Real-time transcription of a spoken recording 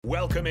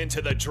Welcome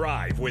into The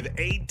Drive with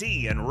AD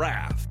and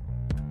Raf.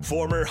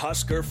 Former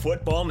Husker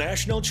football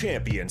national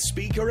champion,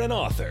 speaker, and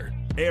author,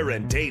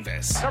 Aaron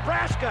Davis.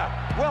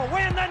 Nebraska will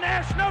win the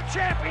national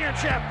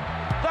championship.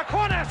 The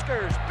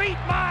Cornhuskers beat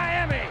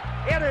Miami.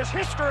 It is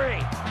history,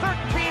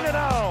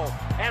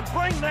 13-0, and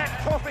bring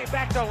that trophy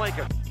back to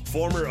Lincoln.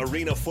 Former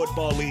Arena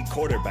Football League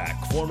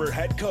quarterback, former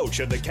head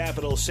coach of the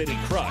Capital City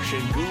Crush,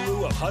 and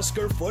guru of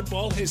Husker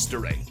football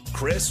history,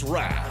 Chris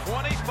Raff.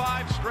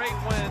 25 straight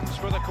wins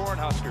for the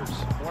Cornhuskers.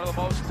 One of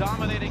the most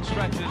dominating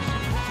stretches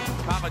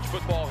in college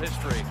football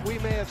history. We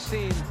may have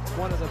seen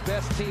one of the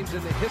best teams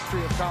in the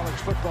history of college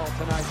football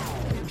tonight.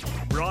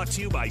 Brought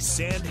to you by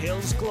Sand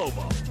Hills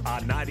Global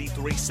on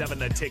 93.7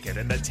 The Ticket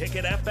and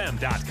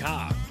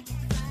theticketfm.com.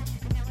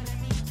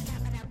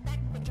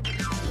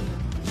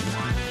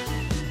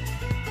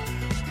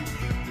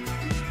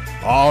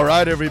 All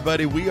right,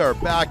 everybody, we are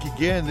back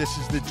again. This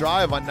is The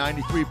Drive on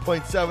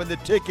 93.7 The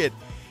Ticket.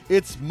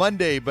 It's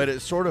Monday, but it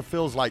sort of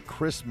feels like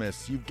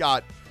Christmas. You've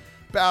got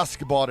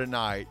basketball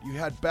tonight. You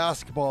had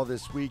basketball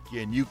this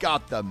weekend. You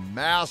got the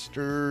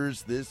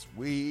Masters this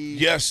week.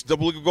 Yes,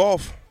 Double Eagle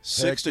Golf,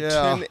 6 Heck to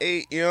yeah. 10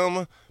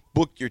 a.m.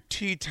 Book your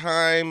tea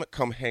time.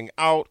 Come hang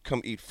out.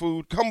 Come eat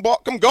food. Come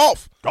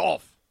golf.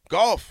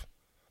 Golf.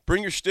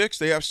 Bring your sticks.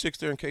 They have sticks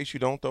there in case you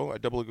don't, though,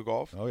 at Double Eagle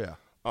Golf. Oh, yeah.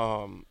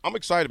 I'm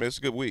excited, man. It's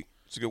a good week.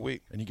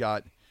 And you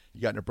got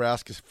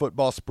Nebraska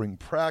football spring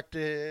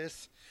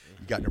practice.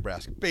 You got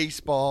Nebraska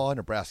baseball,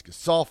 Nebraska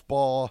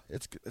softball.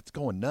 It's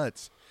going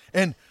nuts.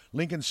 And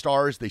Lincoln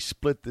Stars, they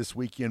split this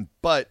weekend,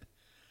 but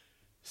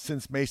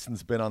since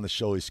Mason's been on the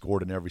show, he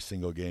scored in every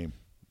single game.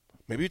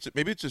 Maybe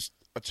it's just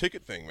a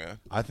ticket thing, man.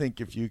 I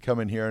think if you come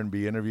in here and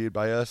be interviewed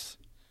by us,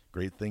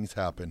 great things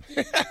happen.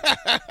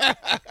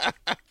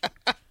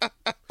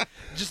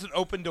 Just an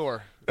open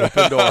door.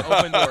 Open door.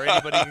 Open door.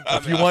 Anybody can come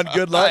If you in. want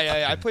good luck.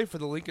 I play for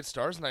the Lincoln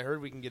Stars, and I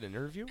heard we can get an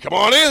interview. Come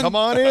on in. Come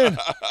on in.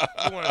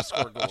 You wanted to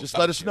score a goal. Just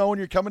let us know when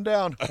you're coming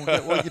down.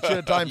 We'll get you in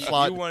a time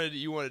slot.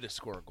 You wanted to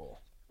score a goal.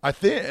 I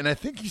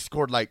think he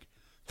scored like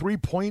 3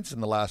 points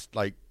in the last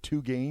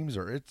 2 games,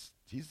 or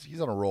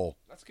he's on a roll.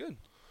 That's good.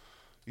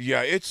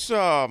 Yeah, it's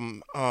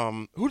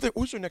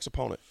who's their next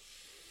opponent?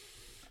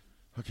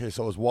 Okay,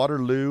 so it was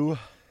Waterloo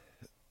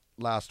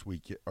last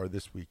week or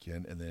this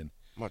weekend, and then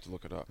I'm about to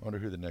look it up. I wonder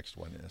who the next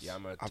one is. Yeah,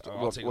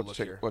 I'll take a look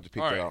here. We'll have to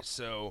peek All that right, out.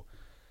 so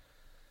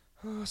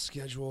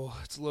schedule.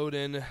 Let's load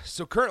in.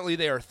 So currently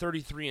they are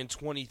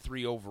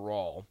 33-23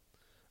 overall.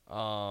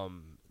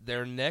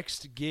 Their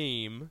next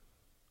game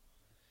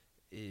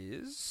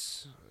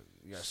is.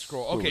 You gotta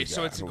scroll. Okay,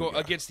 so it's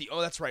against the.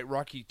 Oh, that's right.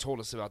 Rocky told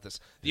us about this.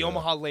 The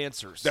Omaha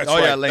Lancers. That's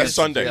right. That's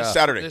Sunday, Yeah.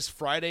 Saturday. This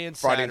Friday and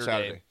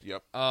Saturday.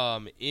 Yep.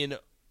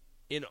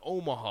 In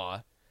Omaha.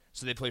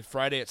 So they play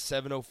Friday at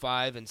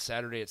 7:05 and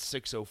Saturday at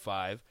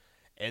 6:05,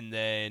 and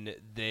then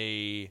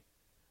they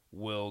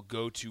will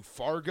go to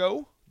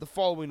Fargo the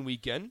following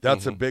weekend.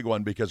 That's a big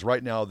one because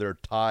right now they're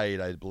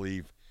tied, I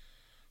believe,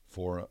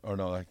 for – oh,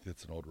 no,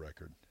 that's an old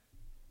record.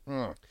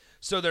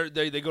 So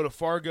they go to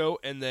Fargo,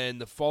 and then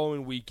the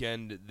following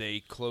weekend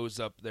they close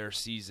up their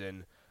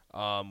season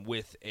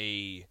with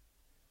a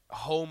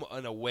home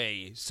and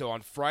away. So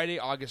on Friday,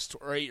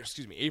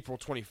 April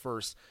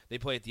 21st, they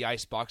play at the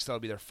Ice Box. That'll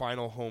be their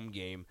final home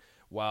game.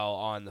 While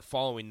on the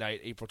following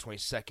night, April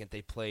 22nd,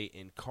 they play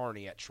in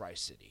Kearney at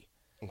Tri-City.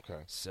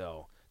 Okay.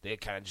 So they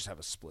kind of just have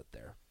a split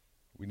there.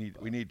 We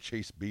need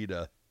Chase B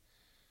to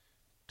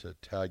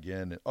tag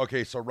in.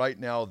 Okay, so right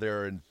now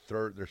they're in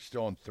third. They're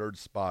still in third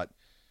spot.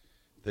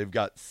 They've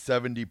got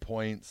 70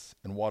 points,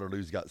 and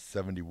Waterloo's got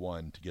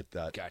 71 to get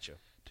that. Gotcha.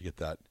 To get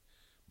that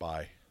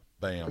bye.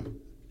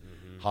 Bam.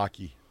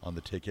 Hockey on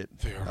the ticket.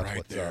 They're That's right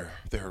what's there.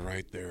 up. They're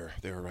right there.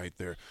 They're right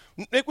there.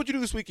 Nick, what'd you do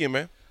this weekend,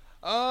 man?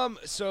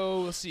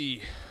 So let's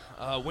see.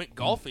 Went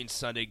golfing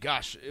Sunday.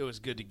 Gosh, it was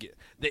good to get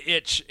the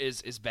itch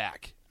is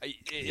back.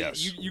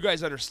 Yes. You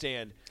guys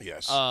understand.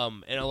 Yes.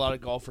 And a lot of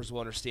golfers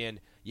will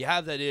understand. You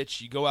have that itch,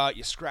 you go out,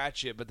 you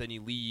scratch it, but then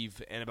you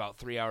leave, and about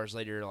 3 hours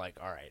later, you're like,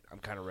 all right, I'm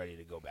kind of ready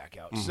to go back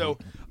out. So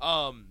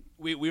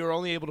we were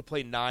only able to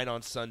play 9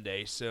 on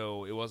Sunday,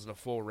 so it wasn't a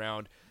full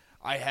round.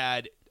 I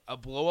had a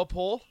blow-up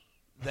hole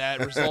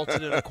that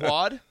resulted in a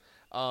quad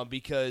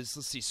because,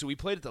 let's see, so we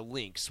played at the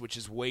Links, which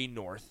is way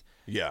north.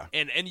 Yeah.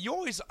 And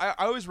I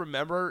always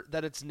remember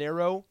that it's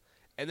narrow,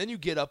 and then you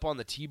get up on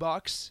the tee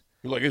box.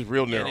 You're like, it's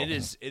real narrow. And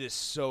it is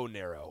so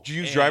narrow. Did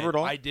you use driver at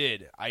all? I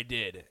did.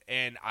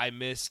 And I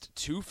missed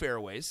 2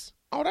 fairways.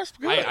 Oh, that's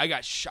good.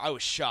 I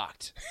was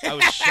shocked.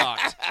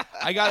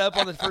 I got up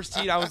on the first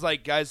tee, and I was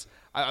like, guys,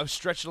 I was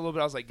stretching a little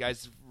bit. I was like,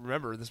 guys,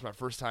 remember, this is my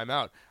first time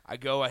out. I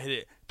hit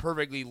it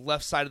perfectly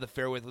left side of the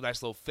fairway with a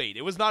nice little fade.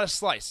 It was not a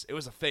slice. It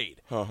was a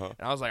fade. Uh-huh.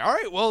 And I was like, all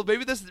right, well,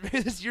 maybe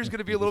this year's going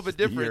to be a little bit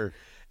different.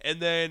 And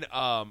then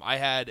I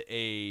had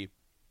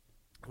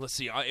let's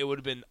see, it would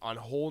have been on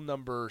hole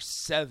number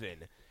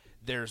 7.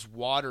 There's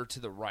water to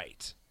the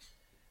right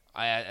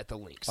at the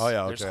Links. Oh,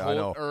 yeah, okay, I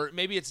know. Or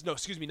maybe it's, number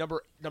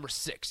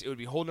 6. It would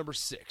be hole number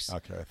 6.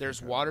 Okay.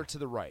 There's water to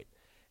the right.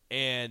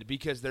 And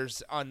because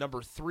there's on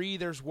number 3,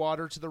 there's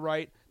water to the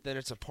right, then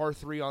it's a par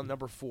 3 on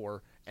number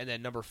 4, and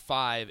then number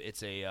 5,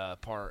 it's a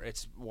par.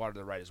 It's water to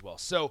the right as well.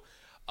 So,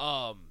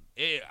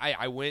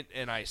 I went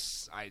and I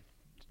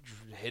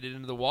hit it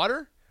into the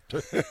water.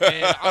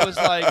 And I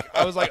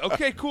was like,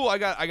 okay, cool.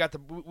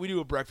 We do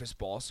a breakfast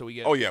ball, so we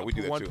get we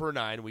do that one too. per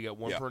 9. We get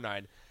one per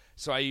 9.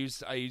 So I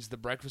used the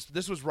breakfast.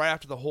 This was right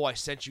after the hole I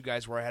sent you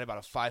guys, where I had about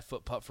a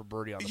 5-foot putt for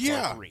birdie on the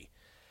par 3.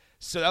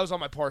 So that was on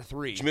my par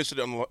 3. Did you miss it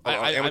on the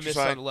I amateur missed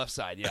side? it on the left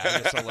side. Yeah,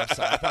 I missed on the left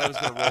side. I thought it was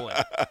going to roll in.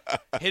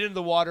 Hit into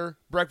the water,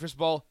 breakfast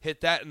ball,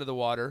 hit that into the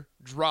water,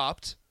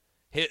 dropped,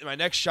 hit my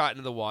next shot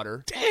into the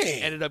water.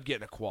 Dang. Ended up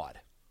getting a quad.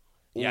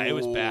 Yeah, it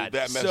was bad.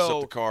 That messed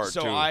up the card,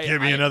 too.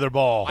 Give me another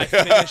ball. I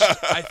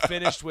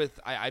finished with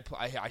I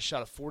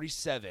shot a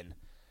 47,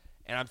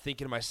 and I'm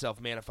thinking to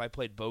myself, man, if I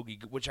played bogey,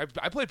 which I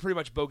played pretty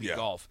much bogey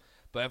golf,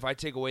 but if I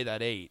take away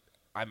that 8,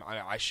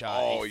 I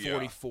shot a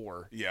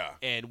 44. Yeah.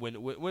 And when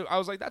I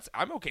was like,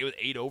 I'm okay with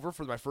 8 over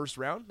for my first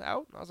round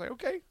out. I was like,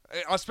 okay,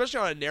 especially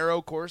on a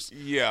narrow course.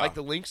 Yeah. Like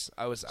the links.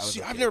 I was. See,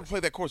 okay I've never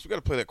played that course. We got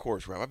to play that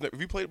course, Rob. Have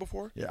you played it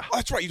before? Yeah. Oh,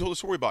 that's right. You told a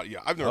story about it. Yeah,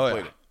 I've never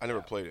played it. I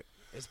never played it.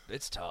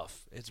 It's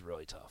tough. It's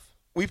really tough.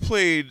 We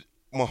played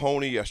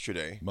Mahoney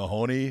yesterday.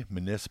 Mahoney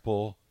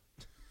Municipal.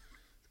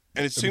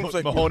 And it seems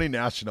like Mahoney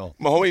National.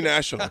 Mahoney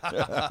National.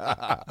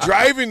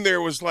 Driving there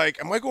was like,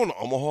 am I going to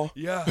Omaha?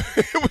 Yeah.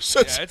 It was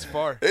such. Yeah, it's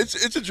far.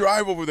 It's a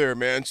drive over there,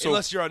 man. So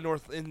Unless you're in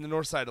the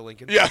north side of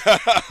Lincoln. yeah.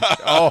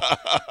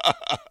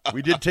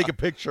 We did take a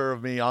picture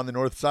of me on the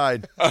north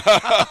side. AD,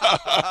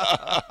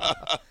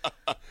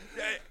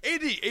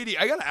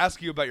 I got to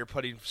ask you about your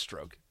putting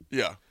stroke.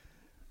 Yeah.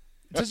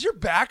 Does your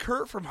back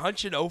hurt from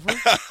hunching over?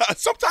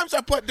 Sometimes I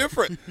putt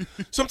different.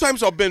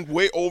 Sometimes I'll bend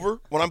way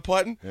over when I'm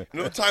putting, and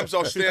other times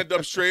I'll stand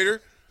up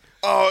straighter.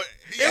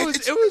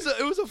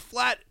 It was a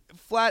flat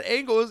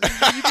angle. You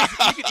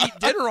could eat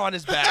dinner on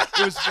his back.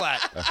 It was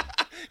flat.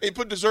 He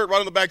put dessert right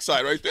on the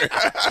backside, right there.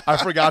 I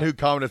forgot who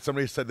commented.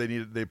 Somebody said they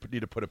need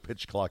to put a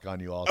pitch clock on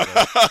you also.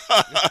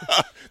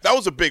 That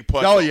was a big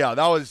putt. Oh yeah,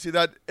 that was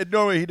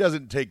normally he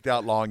doesn't take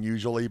that long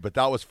usually, but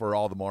that was for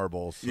all the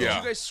marbles. So. Yeah.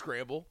 Did you guys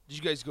scramble? Did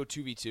you guys go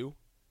 2v2?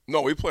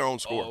 No, we play our own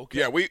score. Oh, okay.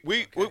 Yeah, we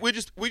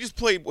just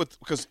played with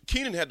because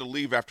Keenan had to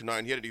leave after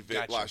 9. He had an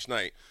event last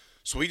night,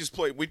 so we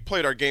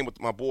played our game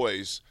with my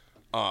boys,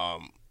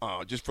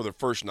 just for the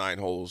first 9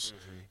 holes.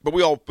 Mm-hmm.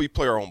 But we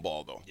play our own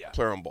ball though. Yeah.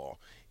 Play our own ball.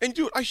 And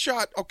dude, I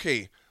shot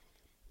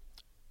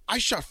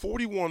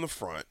 41 in the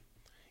front,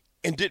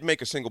 and didn't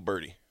make a single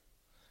birdie.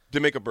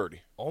 Didn't make a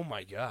birdie. Oh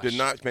my gosh! Did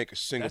not make a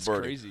single That's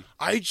birdie. Crazy.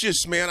 I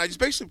just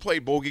basically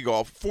played bogey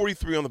golf.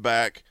 43 on the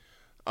back.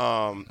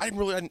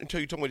 Until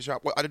you told me to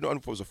shot. I didn't know if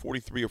it was a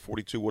 43 or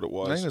 42. What it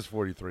was. I think it was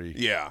 43.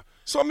 Yeah.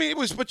 So I mean, it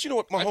was. But you know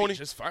what, Mahoney?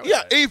 just fine with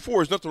yeah, that.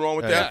 A4 is nothing wrong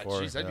with that. Yeah,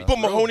 geez, I'd be But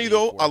thrilled Mahoney with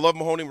though, A4. I love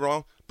Mahoney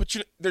wrong. But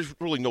there's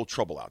really no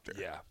trouble out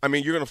there. Yeah. I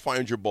mean, you're gonna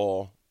find your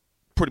ball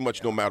pretty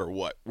much no matter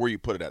what where you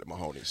put it at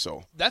Mahoney.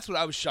 So That's what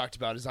I was shocked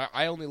about. Is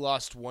I only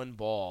lost one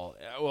ball.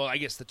 Well, I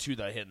guess the 2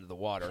 that I hit into the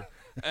water.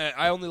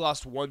 I only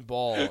lost one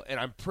ball,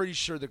 and I'm pretty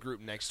sure the group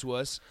next to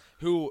us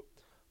who.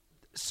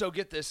 So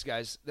get this,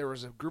 guys. There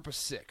was a group of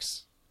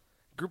 6.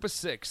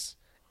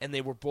 And they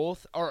were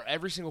both, or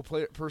every single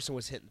person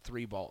was hitting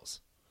 3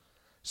 balls.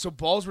 So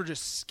balls were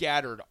just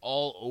scattered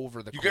all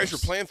over the course. you guys were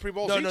playing 3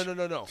 balls No, each?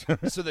 no.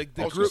 So the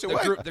I was gonna say,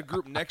 what? the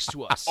group next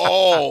to us.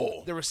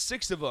 Oh. There were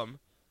 6 of them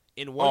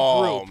in one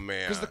Oh, group.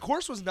 man. Because the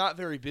course was not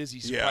very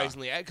busy,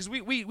 surprisingly. Because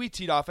we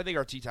teed off. I think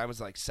our tee time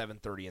was like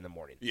 7:30 in the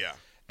morning. Yeah.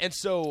 And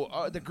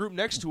so the group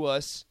next to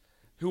us,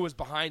 who was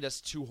behind us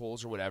 2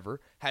 holes or whatever,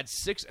 had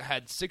six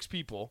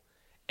people,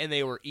 and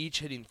they were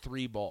each hitting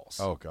 3 balls.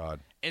 Oh God.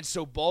 And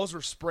so balls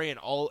were spraying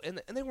all, and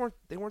they weren't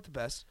the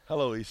best.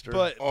 Hello Easter.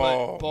 But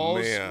Oh,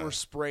 balls man. were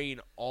spraying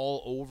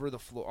all over the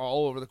floor,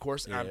 all over the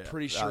course, and I'm Yeah,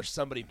 pretty sure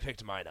somebody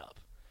picked mine up,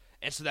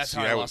 and so that's See,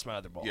 how I that lost would- my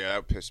other ball. Yeah,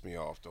 that pissed me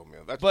off though,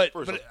 man. That's But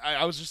first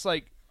I was just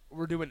like,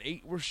 we're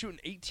shooting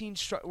 18.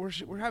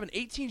 We're having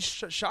 18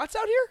 shots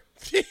out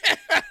here.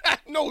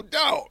 no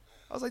doubt.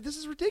 I was like, this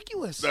is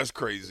ridiculous. That's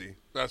crazy.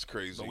 That's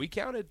crazy. But we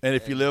counted. And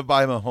if you live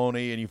by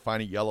Mahoney and you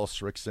find a yellow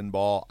Strixon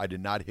ball, I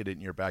did not hit it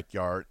in your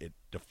backyard. It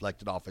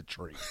deflected off a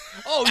tree.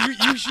 Oh,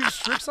 you shoot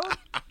Strixon?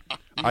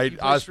 I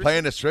was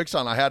playing a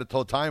Strixon. I had it the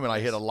whole time, and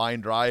I hit a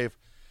line drive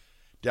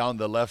down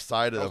the left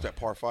side That of was that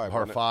par 5.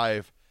 Par wasn't it?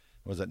 5.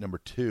 Was that number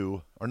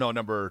 2? Or no,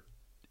 number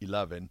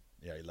 11.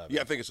 Yeah, 11.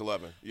 Yeah, I think it's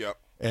 11. Yep.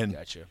 And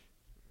Gotcha.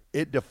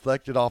 it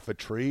deflected off a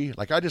tree.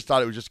 Like, I just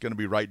thought it was just going to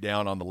be right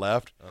down on the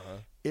left.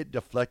 It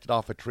deflected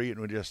off a tree, and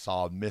we just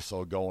saw a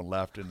missile going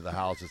left into the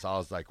houses. I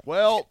was like,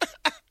 well,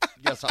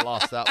 guess I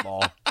lost that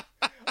ball.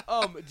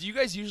 Do you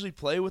guys usually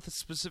play with a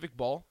specific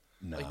ball?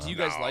 No. Like, do you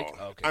guys like?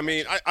 No. Okay. I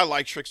mean, I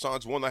like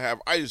Strixons. One I have.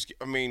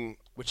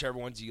 whichever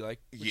ones you like,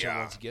 whichever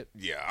ones you get.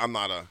 Yeah, I'm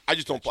not I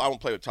don't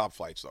play with top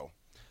flights though.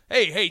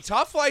 Hey,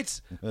 top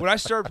flights. When I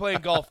started playing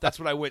golf, that's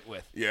what I went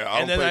with. Yeah, I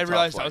don't and then play I top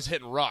realized I flights. was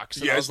hitting rocks.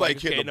 and Yeah, I it's was like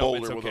hitting okay, a no, boulder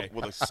it's okay.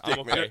 with a stick,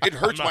 I'm man. okay. It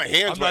hurts my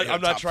hands when I hit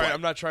a top flight.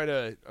 I'm not trying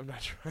to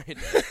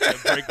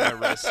break my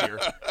wrist here.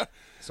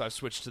 So I've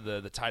switched to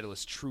the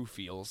Titleist True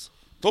Feels.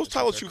 Those That's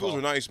what Titleist they're True Feels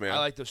called. are nice, man. I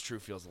like those True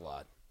Feels a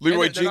lot.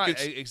 Leroy they're not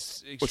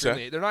Jenkins. What's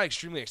that? they're not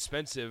extremely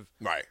expensive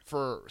Right.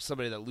 for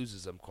somebody that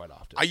loses them quite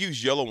often. I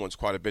use yellow ones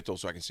quite a bit though,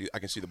 so I can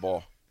see the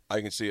ball. I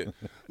can see it.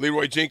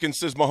 Leroy Jenkins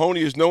says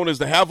Mahoney is known as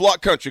the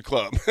Havelock Country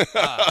Club.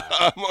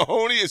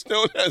 Mahoney is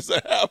known as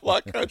the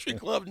Havelock Country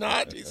Club.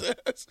 Not, he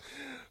says.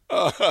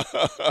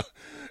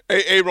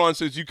 Aaron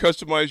says you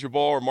customize your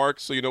ball or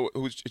marks so you know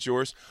it's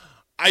yours.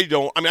 I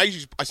don't. I mean,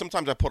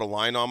 sometimes I put a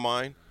line on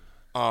mine,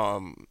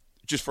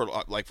 just for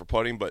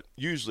putting, but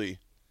usually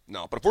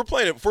no. But if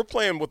we're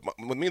playing with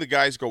me and the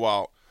guys go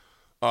out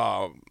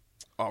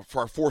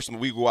for our foursome,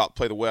 we go out and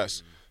play the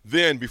West.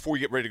 Then before we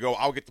get ready to go,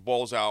 I'll get the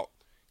balls out,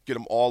 get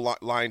them all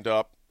lined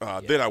up.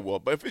 Then I will.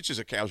 But if it's just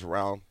a casual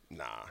round,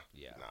 nah.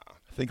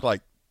 I think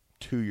like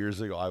 2 years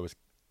ago I was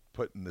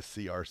putting the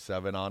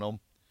CR7 on them.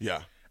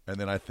 Yeah. And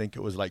then I think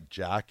it was like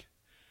Jack.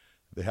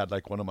 They had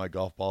like one of my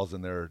golf balls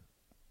in their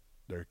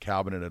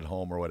cabinet at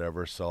home or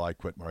whatever, so I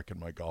quit marking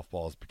my golf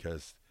balls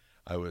because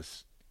I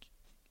was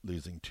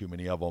losing too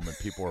many of them and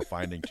people were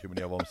finding too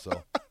many of them.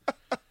 So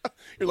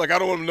you're like, I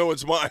don't want to know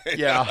it's mine.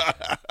 Yeah.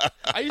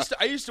 I used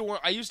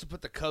to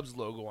put the Cubs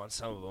logo on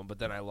some of them, but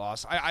then I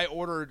lost. I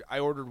ordered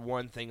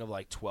one thing of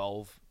like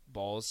 12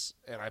 balls,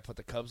 and I put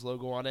the Cubs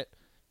logo on it,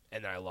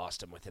 and then I lost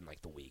them within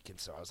like the week. And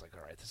so I was like,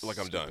 all right, this is I'm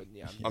stupid. done.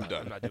 Yeah, I'm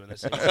done. I'm not doing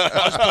this anymore.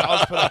 I'll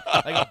just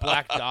put like a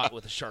black dot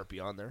with a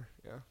Sharpie on there.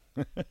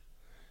 Yeah.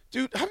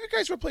 Dude, have you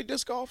guys ever played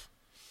disc golf?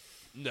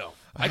 No,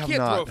 I have can't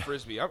not. throw a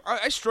frisbee.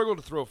 I struggle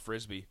to throw a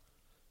frisbee.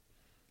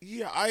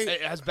 Yeah,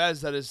 As bad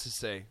as that is to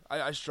say,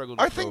 I struggle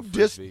to throw a think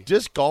frisbee.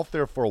 disc golf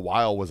there for a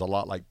while was a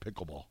lot like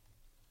pickleball.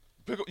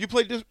 You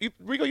played this,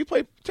 Rico. You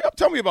played.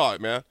 Tell me about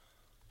it, man.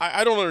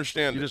 I don't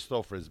understand. You it. just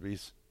throw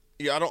frisbees,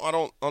 Yeah, I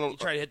don't. You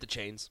try to hit the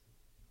chains.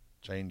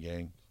 chain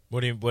gang. What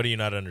do you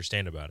not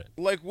understand about it?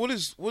 Like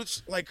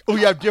what's like? Oh,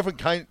 you have different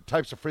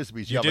types of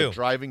frisbees. You have do. a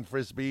driving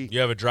frisbee. You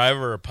have a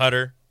driver, a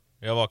putter.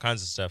 You have all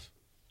kinds of stuff.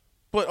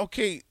 But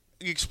okay,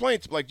 you explain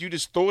it. Like you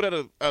just throw it at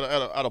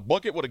a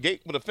bucket with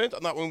a fence,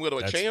 not with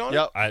a chain on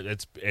Yep.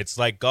 it. It's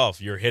like golf.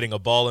 You're hitting a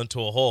ball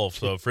into a hole.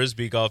 So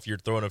frisbee golf, you're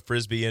throwing a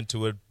frisbee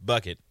into a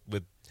bucket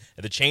with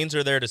the chains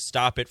are there to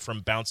stop it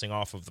from bouncing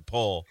off of the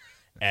pole,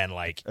 and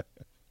like.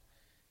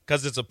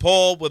 Because it's a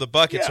pole with a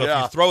bucket, so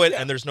if you throw it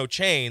and there's no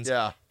chains,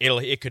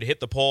 it could hit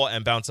the pole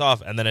and bounce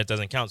off, and then it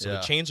doesn't count. So the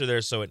chains are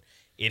there, so it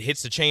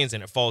hits the chains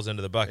and it falls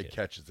into the bucket. It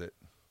catches it.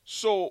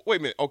 So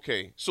wait a minute.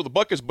 Okay, so the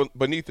bucket's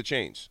beneath the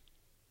chains.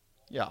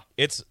 Yeah.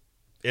 It's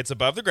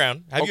above the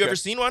ground. Have you ever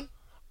seen one?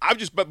 I'm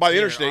just by the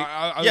interstate.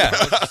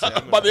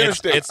 By the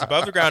interstate. It's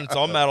above the ground. It's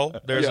all metal.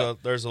 There's a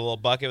little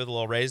bucket with a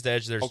little raised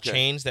edge. There's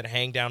chains that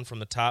hang down from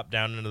the top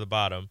down into the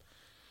bottom,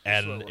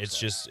 and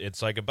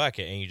it's like a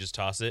bucket, and you just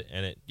toss it,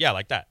 and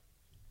like that.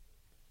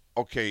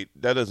 Okay,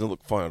 that doesn't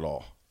look fun at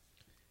all.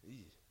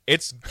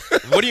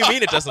 What do you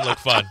mean it doesn't look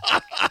fun?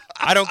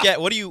 I don't get.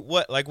 What do you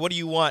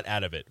want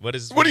out of it? What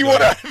do you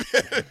want out of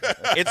it?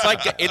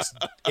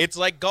 It's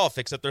like golf,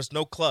 except there's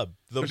no club.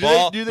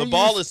 The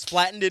ball is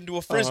flattened into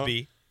a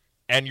frisbee,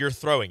 and you're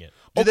throwing it.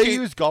 Do they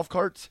use golf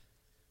carts?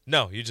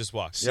 No, you just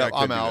walk. Yeah,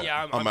 I'm out.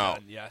 Yeah, I'm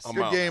out. Done, yes.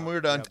 Good game.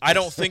 We're done. I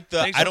don't think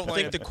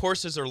the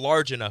courses are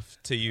large enough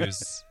to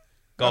use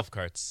golf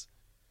carts.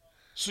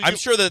 So I'm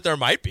sure that there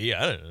might be.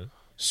 I don't know.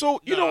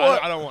 So you know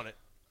what? I don't want it.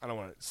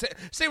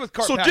 Same with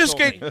cart So packs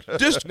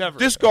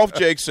disc golf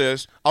Jake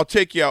says, "I'll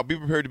take you out. Be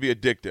prepared to be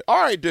addicted."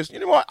 All right, disc. You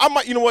know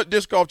what?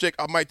 Disc golf Jake,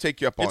 I might take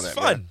you up on that. It's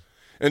fun. Man.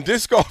 And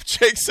disc golf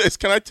Jake says,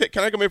 "Can I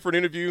come in for an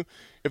interview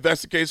if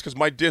that's the case? Because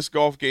my disc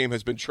golf game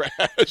has been trash."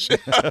 I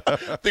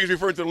think he's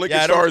referring to the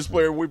Lincoln Stars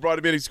player. We brought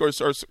him in. He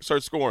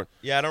started scoring.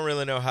 Yeah, I don't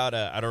really know how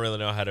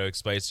to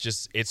explain. It's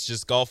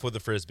just golf with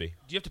a frisbee.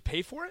 Do you have to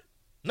pay for it?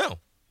 No.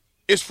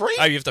 It's free?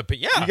 Oh, you have to pay.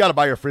 Yeah. You got to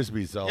buy your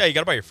frisbees, though. Yeah, you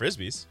got to buy your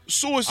frisbees.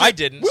 So is it, I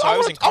didn't. So I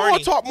was in Kearney. I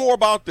want to talk more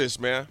about this,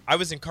 man. I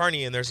was in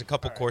Kearney, and there's a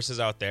couple courses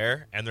out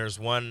there, and there's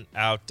one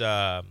out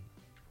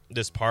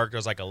this park.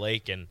 There's like a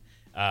lake, and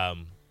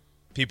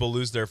people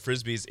lose their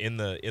frisbees in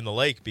the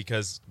lake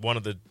because one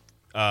of the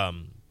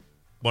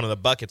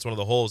buckets, one of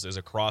the holes, is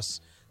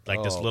across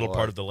this little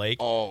part of the lake.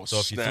 Oh, so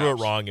if you threw it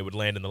wrong, it would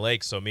land in the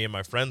lake. So me and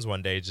my friends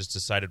one day just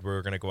decided we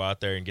were going to go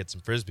out there and get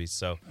some frisbees.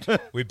 So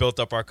we built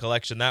up our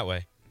collection that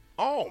way.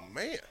 Oh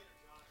man,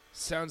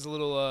 sounds a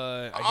little.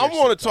 I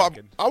want to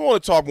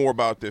talk more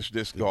about this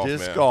disc golf.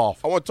 Disc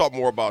golf. I want to talk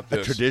more about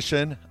this. A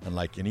tradition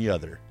unlike any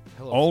other.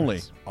 Only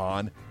friends.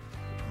 on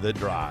The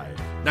Drive.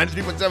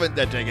 93.7,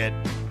 The Ticket.